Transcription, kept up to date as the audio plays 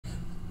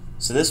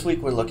So this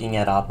week we're looking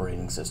at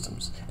operating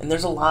systems, and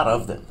there's a lot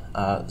of them.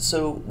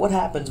 So what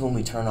happens when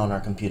we turn on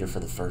our computer for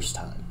the first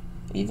time?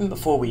 Even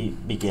before we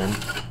begin,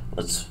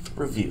 let's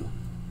review.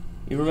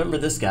 You remember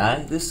this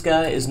guy? This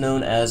guy is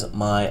known as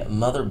my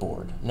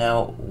motherboard.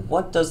 Now,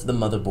 what does the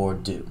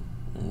motherboard do?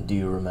 Do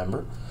you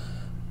remember?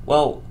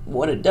 Well,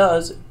 what it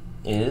does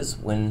is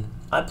when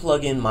I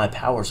plug in my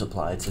power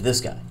supply to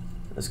this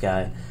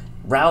guy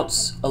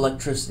routes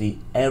electricity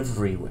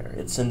everywhere.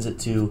 It sends it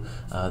to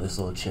this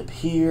little chip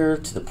here,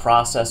 to the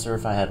processor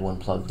if I had one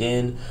plugged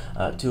in,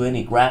 to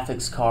any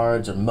graphics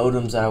cards or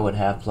modems that I would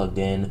have plugged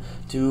in,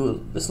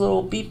 to this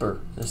little beeper.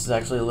 This is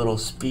actually a little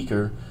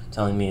speaker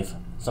telling me if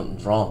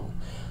something's wrong.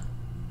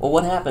 Well,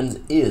 what happens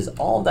is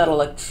all that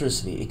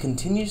electricity, it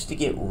continues to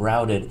get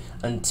routed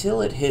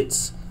until it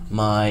hits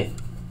my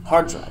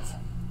hard drive.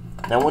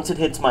 Now, once it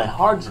hits my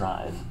hard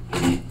drive,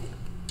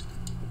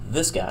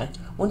 this guy,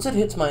 once it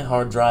hits my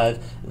hard drive,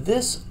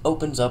 this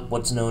opens up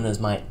what's known as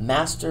my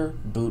master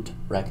boot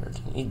record.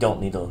 You don't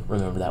need to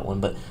remember that one,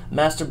 but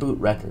master boot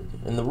record.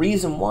 And the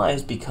reason why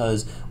is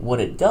because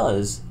what it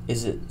does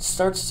is it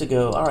starts to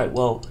go, all right,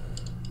 well,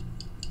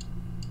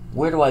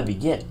 where do I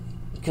begin?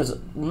 Because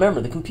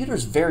remember, the computer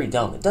is very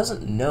dumb. It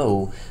doesn't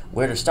know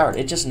where to start.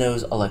 It just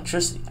knows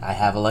electricity. I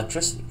have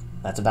electricity.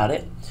 That's about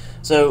it.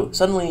 So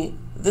suddenly,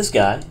 this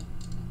guy,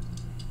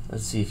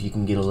 let's see if you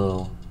can get a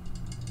little,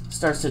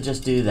 starts to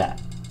just do that.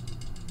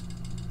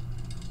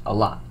 A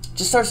lot.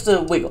 Just starts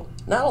to wiggle.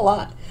 Not a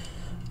lot.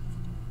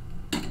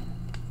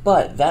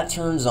 But that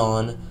turns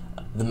on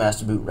the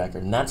master boot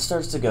record, and that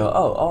starts to go,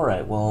 oh, all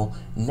right, well,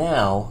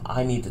 now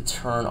I need to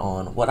turn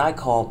on what I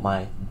call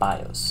my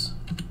BIOS.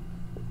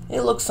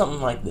 It looks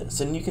something like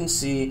this, and you can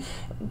see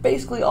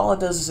basically all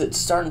it does is it's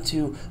starting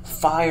to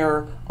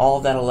fire all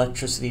of that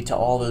electricity to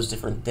all those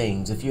different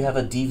things. If you have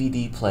a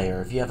DVD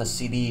player, if you have a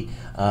CD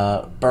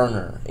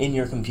burner in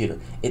your computer,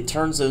 it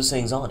turns those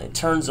things on. It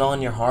turns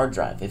on your hard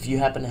drive. If you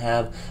happen to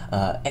have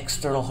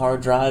external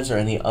hard drives or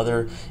any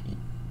other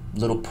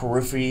little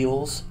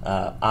peripherals,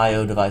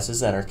 I/O devices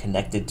that are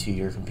connected to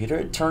your computer,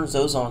 it turns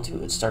those on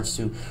too. It starts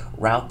to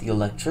route the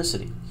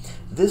electricity.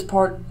 This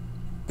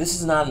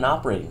is not an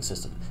operating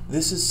system.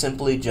 This is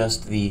simply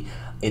just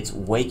it's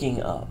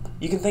waking up.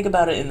 You can think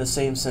about it in the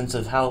same sense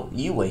of how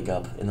you wake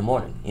up in the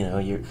morning. You know,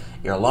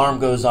 your alarm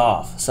goes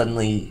off,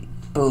 suddenly,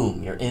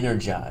 boom, you're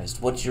energized.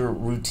 What's your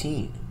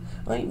routine?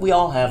 Like, we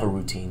all have a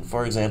routine.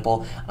 For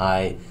example,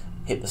 I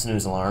hit the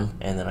snooze alarm,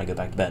 and then I go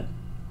back to bed.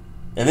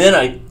 And then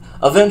I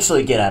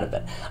eventually get out of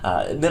bed.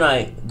 Then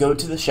I go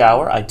to the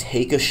shower, I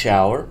take a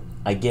shower,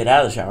 I get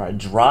out of the shower, I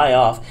dry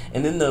off,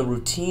 and then the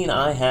routine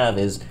I have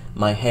is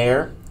my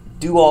hair,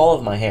 do all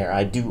of my hair.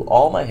 I do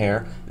all my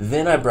hair,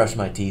 then I brush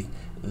my teeth,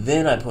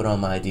 then I put on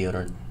my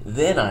deodorant,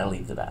 then I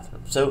leave the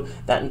bathroom. So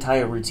that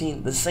entire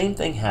routine, the same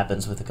thing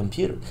happens with a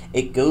computer.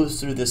 It goes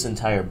through this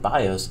entire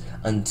BIOS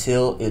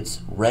until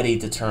it's ready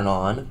to turn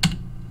on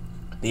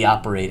the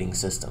operating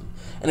system.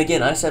 And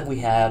again, I said we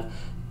have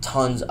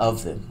tons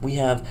of them. We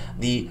have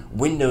the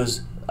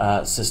Windows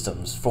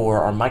systems for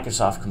our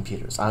Microsoft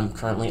computers. I'm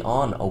currently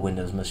on a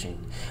Windows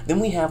machine.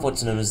 Then we have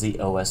what's known as the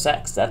OS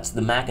X. That's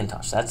the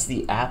Macintosh. That's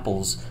the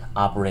Apple's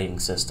operating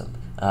system.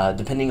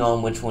 Depending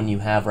on which one you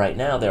have right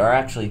now, there are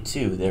actually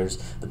two. There's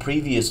the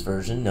previous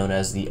version known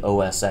as the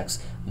OS X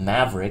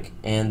Maverick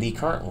and the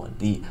current one,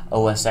 the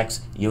OS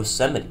X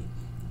Yosemite.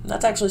 And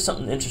that's actually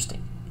something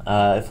interesting.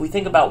 If we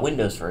think about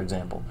Windows, for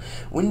example,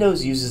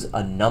 Windows uses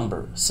a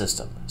number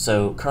system.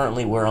 So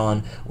currently we're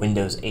on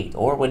Windows 8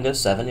 or Windows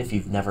 7 if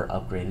you've never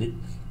upgraded.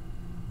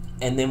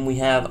 And then we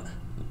have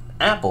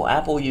Apple.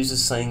 Apple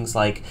uses things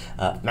like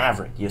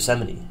Maverick,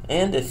 Yosemite.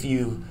 And if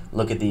you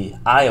look at the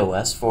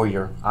iOS for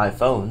your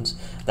iPhones,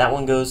 that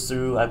one goes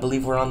through, I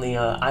believe we're on the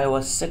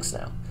iOS 6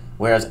 now.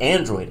 Whereas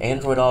Android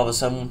all of a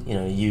sudden,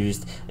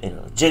 used,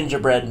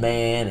 Gingerbread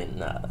Man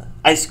and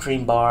Ice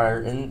Cream Bar,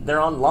 and they're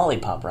on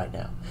Lollipop right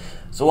now.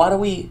 So why do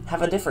we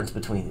have a difference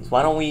between these?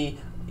 Why don't we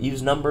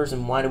use numbers,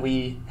 and why do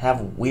we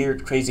have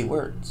weird, crazy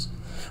words?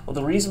 Well,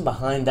 the reason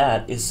behind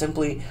that is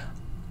simply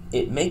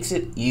it makes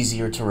it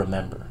easier to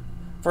remember.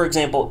 For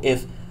example,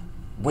 if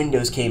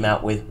Windows came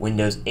out with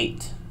Windows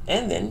 8,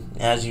 and then,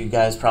 as you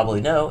guys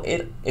probably know,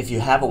 if you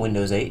have a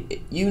Windows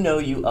 8, you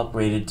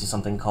upgraded to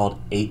something called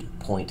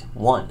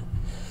 8.1.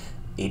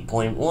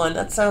 8.1,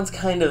 that sounds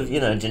kind of,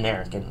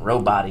 generic and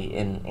robot-y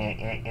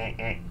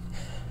and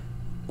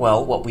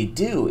Well, what we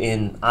do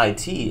in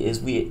IT is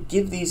we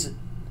give these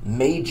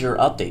major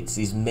updates,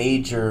 these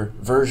major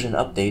version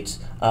updates,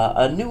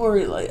 a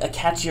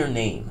catchier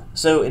name.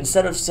 So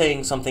instead of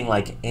saying something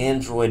like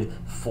Android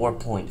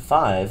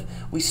 4.5,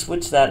 we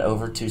switch that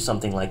over to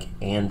something like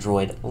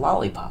Android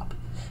Lollipop.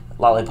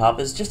 Lollipop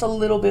is just a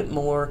little bit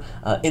more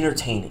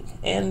entertaining.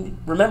 And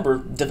remember,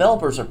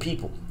 developers are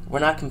people. We're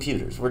not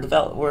computers.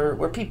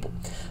 We're people.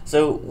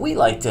 So we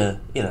like to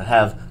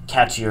have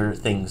catchier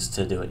things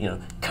to do it.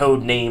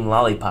 Code name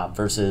Lollipop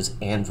versus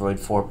Android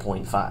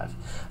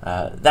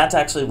 4.5. That's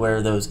actually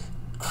where those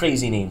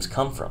crazy names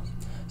come from.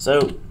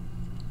 So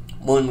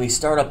when we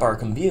start up our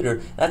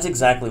computer, that's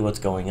exactly what's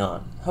going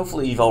on.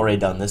 Hopefully you've already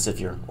done this if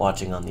you're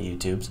watching on the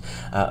YouTubes.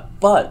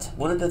 But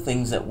one of the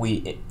things that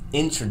we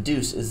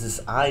introduce is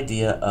this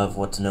idea of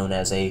what's known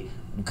as a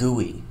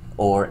GUI,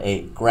 or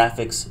a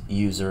graphics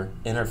user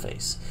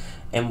interface.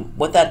 And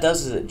what that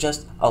does is it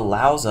just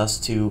allows us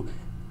to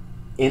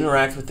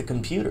interact with the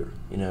computer.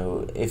 You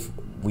know, if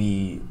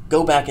we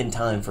go back in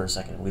time for a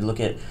second, we look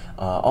at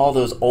all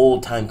those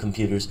old time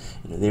computers,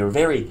 you know, they were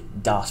very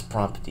DOS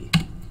prompty.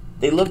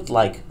 They looked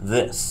like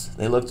this.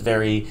 They looked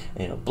very,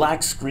 you know,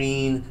 black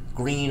screen,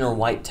 green or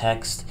white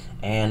text,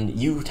 and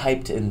you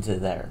typed into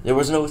there. There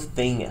was no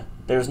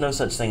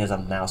such thing as a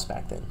mouse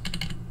back then.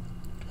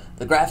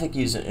 The graphic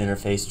user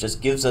interface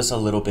just gives us a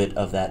little bit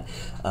of that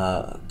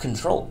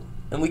control,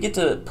 and we get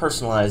to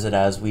personalize it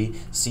as we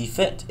see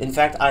fit. In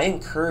fact, I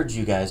encourage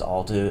you guys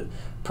all to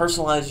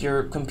personalize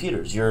your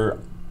computers, your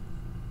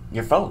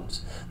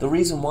phones. The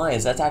reason why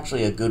is that's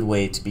actually a good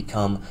way to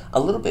become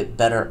a little bit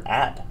better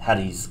at how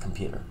to use the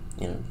computer.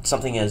 You know,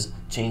 something as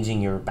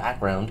changing your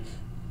background,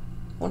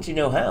 once you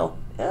know how,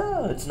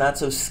 it's not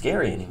so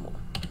scary anymore.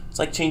 It's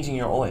like changing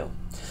your oil.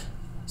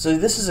 So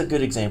this is a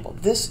good example.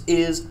 This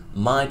is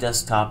my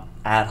desktop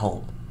at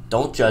home.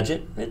 Don't judge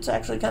it. It's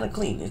actually kind of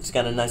clean. It's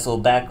got a nice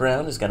little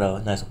background. It's got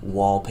a nice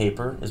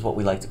wallpaper, is what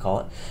we like to call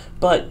it.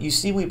 But you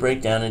see we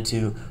break down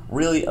into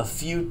really a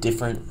few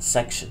different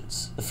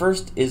sections. The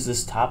first is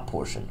this top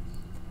portion.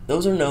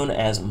 Those are known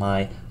as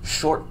my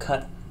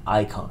shortcut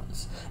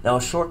icons. Now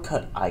a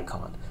shortcut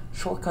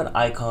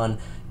icon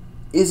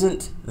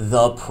isn't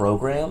the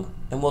program,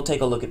 and we'll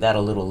take a look at that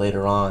a little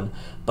later on,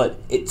 but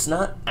it's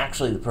not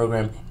actually the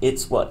program.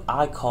 It's what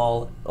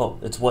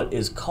it's what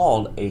is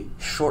called a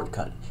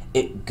shortcut.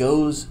 It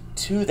goes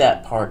to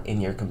that part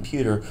in your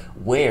computer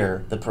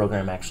where the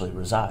program actually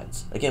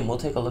resides. Again, we'll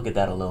take a look at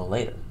that a little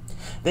later.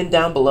 Then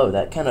down below,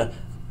 that kind of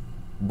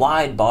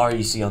wide bar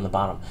you see on the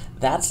bottom,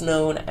 that's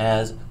known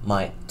as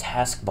my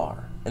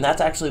taskbar. And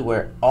that's actually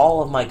where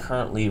all of my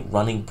currently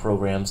running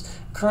programs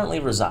currently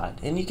reside.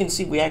 And you can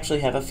see we actually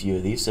have a few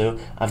of these. So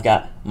I've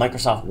got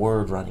Microsoft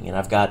Word running, and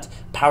I've got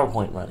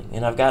PowerPoint running,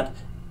 and I've got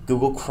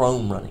Google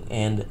Chrome running,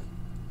 and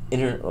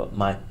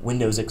my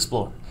Windows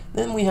Explorer.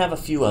 Then we have a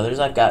few others.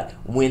 I've got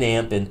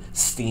Winamp and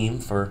Steam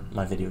for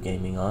my video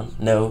gaming on.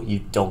 No, you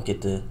don't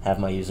get to have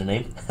my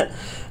username.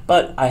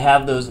 But I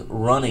have those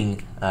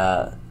running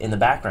in the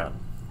background.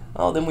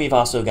 Oh, then we've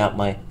also got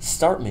my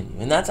start menu,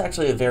 and that's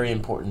actually a very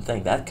important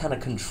thing. That kind of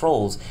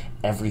controls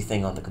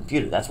everything on the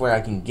computer. That's where I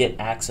can get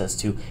access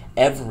to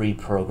every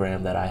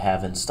program that I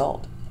have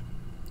installed.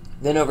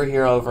 Then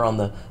over on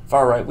the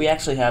far right, we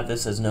actually have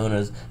this as known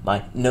as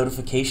my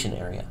notification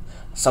area.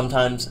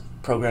 Sometimes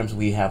programs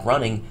we have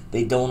running,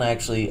 they don't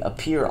actually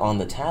appear on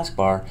the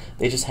taskbar.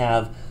 They just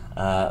have,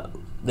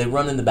 they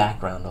run in the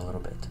background a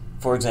little bit.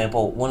 For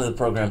example, one of the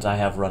programs I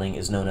have running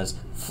is known as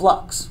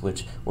Flux,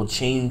 which will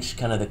change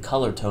kind of the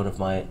color tone of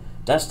my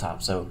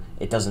desktop so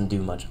it doesn't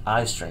do much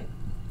eye strain.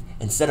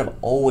 Instead of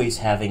always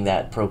having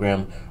that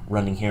program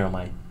running here on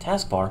my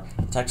taskbar,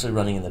 it's actually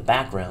running in the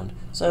background,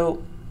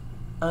 so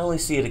I only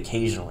see it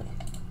occasionally.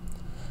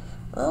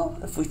 Well,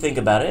 if we think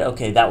about it,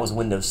 okay, that was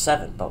Windows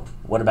 7, but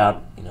what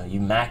about you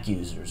Mac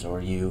users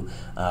or you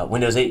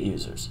Windows 8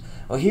 users?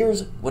 Well,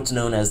 here's what's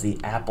known as the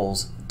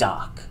Apple's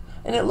dock.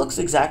 And it looks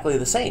exactly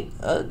the same.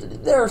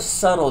 There are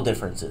subtle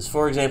differences.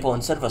 For example,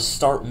 instead of a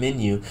start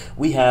menu,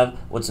 we have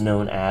what's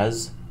known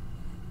as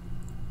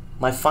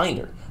my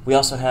Finder. We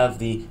also have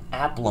the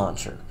app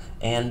launcher.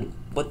 And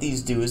what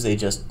these do is they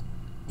just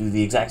do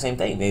the exact same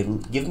thing. They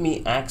give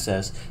me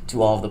access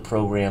to all of the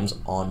programs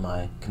on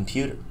my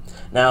computer.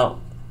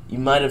 Now, you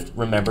might have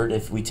remembered,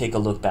 if we take a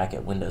look back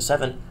at Windows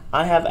 7,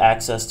 I have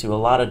access to a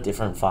lot of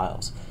different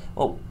files.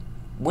 Well,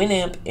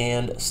 Winamp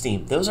and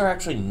Steam, those are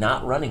actually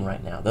not running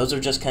right now. Those are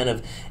just kind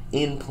of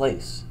in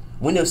place.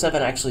 Windows 7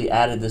 actually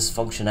added this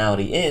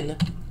functionality in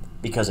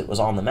because it was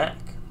on the Mac.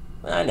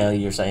 I know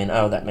you're saying,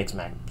 oh, that makes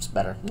Macs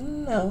better.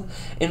 No.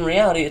 In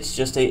reality,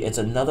 it's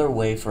another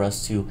way for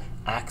us to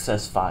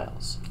access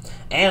files.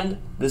 And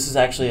this is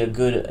actually a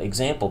good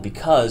example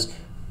because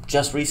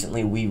just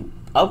recently we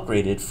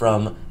upgraded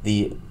from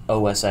the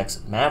OS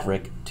X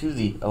Maverick to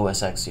the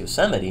OS X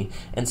Yosemite,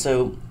 and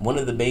so one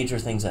of the major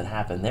things that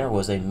happened there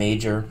was a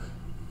major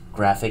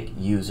graphic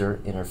user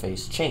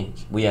interface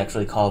change. We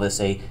actually call this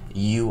a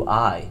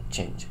UI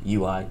change,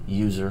 UI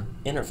user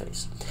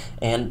interface.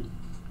 And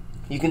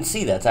you can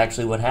see that's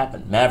actually what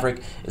happened.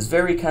 Maverick is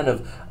very kind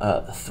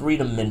of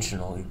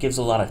three-dimensional. It gives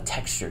a lot of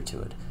texture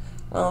to it.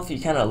 Well, if you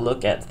kind of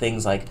look at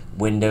things like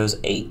Windows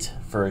 8,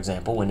 for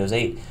example, Windows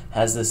 8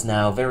 has this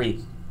now very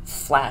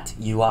flat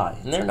UI,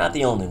 and they're not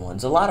the only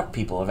ones. A lot of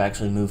people have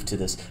actually moved to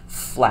this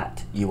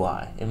flat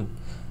UI, and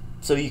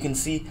so you can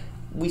see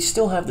we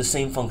still have the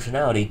same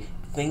functionality.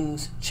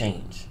 Things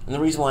change, and the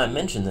reason why I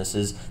mention this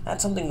is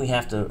that's something we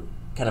have to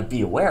kind of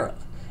be aware of.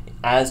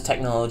 As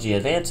technology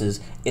advances,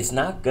 it's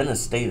not going to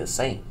stay the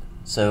same,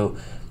 so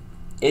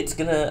it's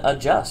going to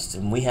adjust,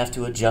 and we have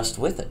to adjust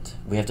with it.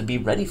 We have to be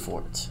ready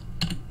for it,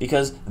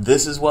 because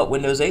this is what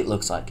Windows 8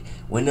 looks like.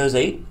 Windows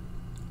 8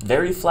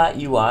 Very flat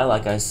UI,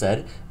 like I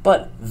said,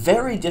 but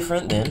very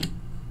different than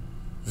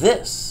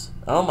this.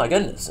 Oh my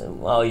goodness.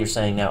 Well, you're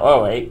saying now,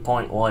 oh,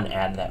 8.1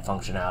 added that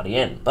functionality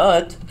in.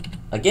 But,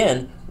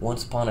 again,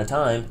 once upon a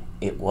time,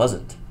 it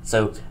wasn't.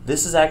 So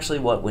this is actually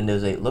what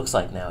Windows 8 looks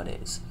like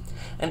nowadays.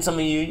 And some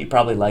of you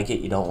probably like it,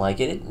 you don't like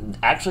it. It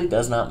actually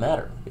does not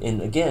matter.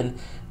 And again,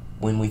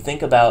 when we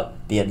think about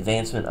the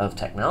advancement of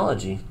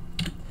technology,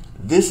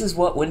 this is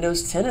what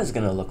Windows 10 is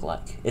going to look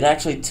like. It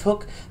actually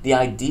took the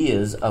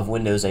ideas of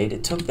Windows 8.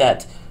 It took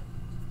that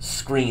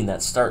screen,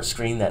 that start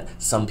screen that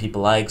some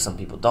people like, some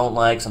people don't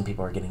like, some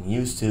people are getting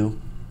used to,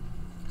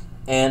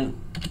 and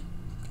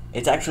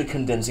it's actually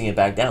condensing it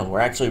back down.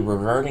 We're actually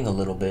reverting a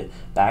little bit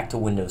back to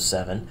Windows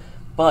 7,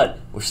 but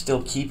we're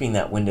still keeping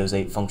that Windows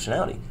 8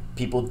 functionality.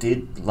 People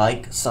did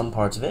like some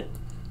parts of it.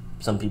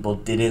 Some people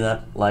did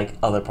not like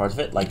other parts of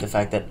it, like the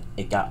fact that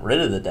it got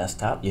rid of the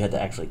desktop. You had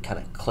to actually kind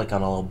of click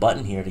on a little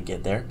button here to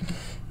get there,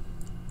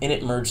 and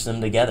it merged them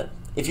together.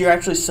 If you're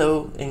actually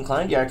so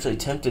inclined, you're actually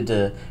tempted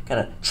to kind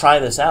of try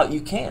this out,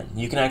 you can.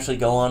 You can actually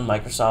go on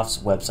Microsoft's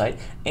website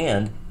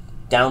and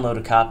download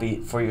a copy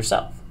for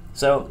yourself.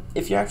 So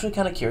if you're actually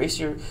kind of curious,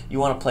 you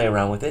want to play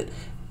around with it,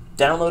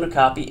 download a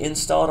copy,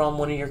 install it on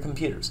one of your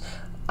computers.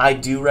 I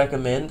do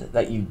recommend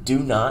that you do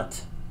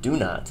not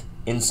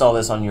install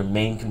this on your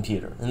main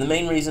computer. And the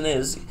main reason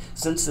is,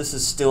 since this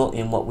is still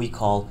in what we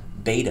call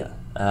beta,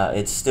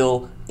 it's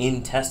still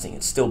in testing,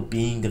 it's still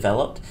being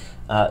developed,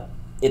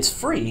 it's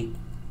free,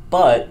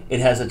 but it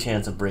has a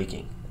chance of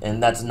breaking.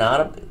 And that's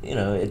not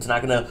it's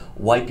not going to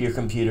wipe your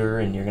computer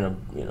and you're going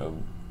to,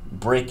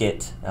 break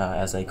it,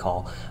 as they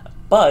call.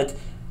 But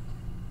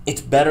it's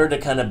better to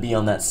kind of be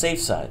on that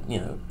safe side.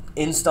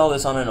 Install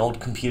this on an old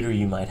computer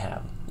you might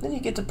have. Then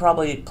you get to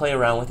probably play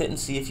around with it and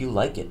see if you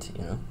like it.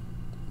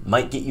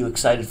 Might get you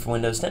excited for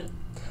Windows 10.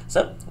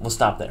 So we'll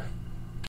stop there.